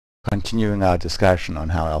Continuing our discussion on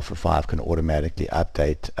how Alpha 5 can automatically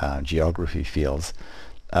update geography fields,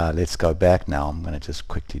 let's go back now. I'm going to just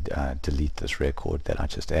quickly delete this record that I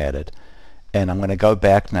just added, and I'm going to go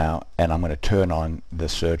back now and I'm going to turn on the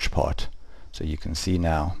search part. So you can see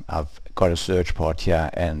now I've got a search part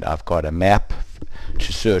here, and I've got a map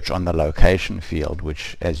to search on the location field,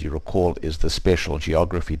 which, as you recall, is the special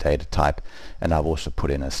geography data type, and I've also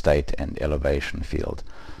put in a state and elevation field.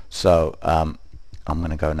 So I'm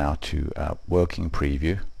going to go now to working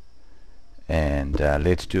preview, and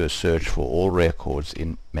let's do a search for all records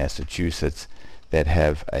in Massachusetts that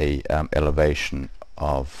have a elevation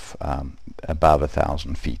of above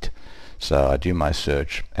 1,000 feet. So I do my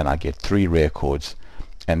search and I get 3 records,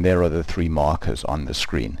 and there are the 3 markers on the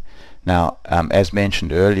screen. Now, as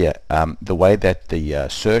mentioned earlier, the way that the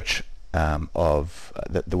search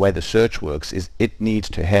the way the search works is it needs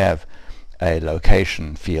to have a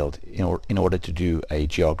location field in order to do a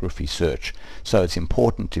geography search. So it's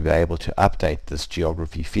important to be able to update this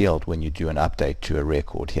geography field when you do an update to a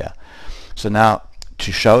record here. So now,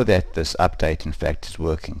 to show that this update in fact is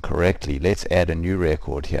working correctly, let's add a new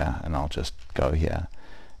record here, and I'll just go here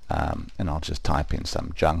and I'll just type in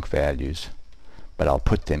some junk values, but I'll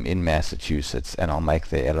put them in Massachusetts, and I'll make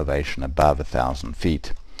their elevation above 1,000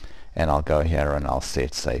 feet, and I'll go here and I'll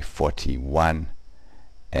set, say, 41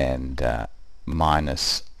 and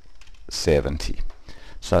minus 70.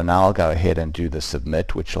 So now I'll go ahead and do the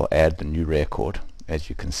submit, which will add the new record. As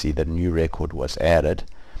you can see, the new record was added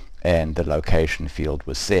and the location field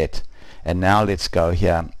was set. And now let's go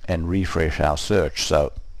here and refresh our search.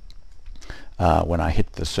 So when I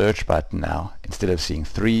hit the search button now, instead of seeing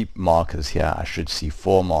 3 markers here, I should see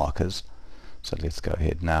 4 markers. So let's go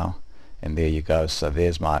ahead now, and there you go. So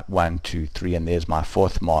there's my 1, 2, 3, and there's my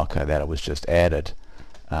 4th marker that was just added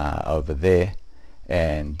over there,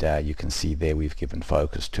 and you can see there we've given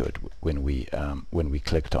focus to it when we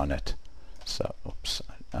clicked on it. So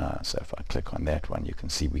so if I click on that one, you can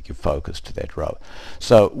see we give focus to that row.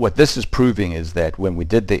 So what this is proving is that when we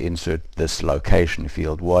did the insert, this location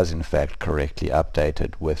field was in fact correctly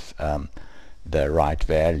updated with the right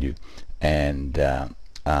value, and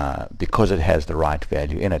because it has the right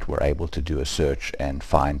value in it, we're able to do a search and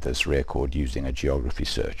find this record using a geography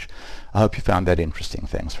search. I hope you found that interesting.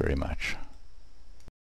 Thanks very much.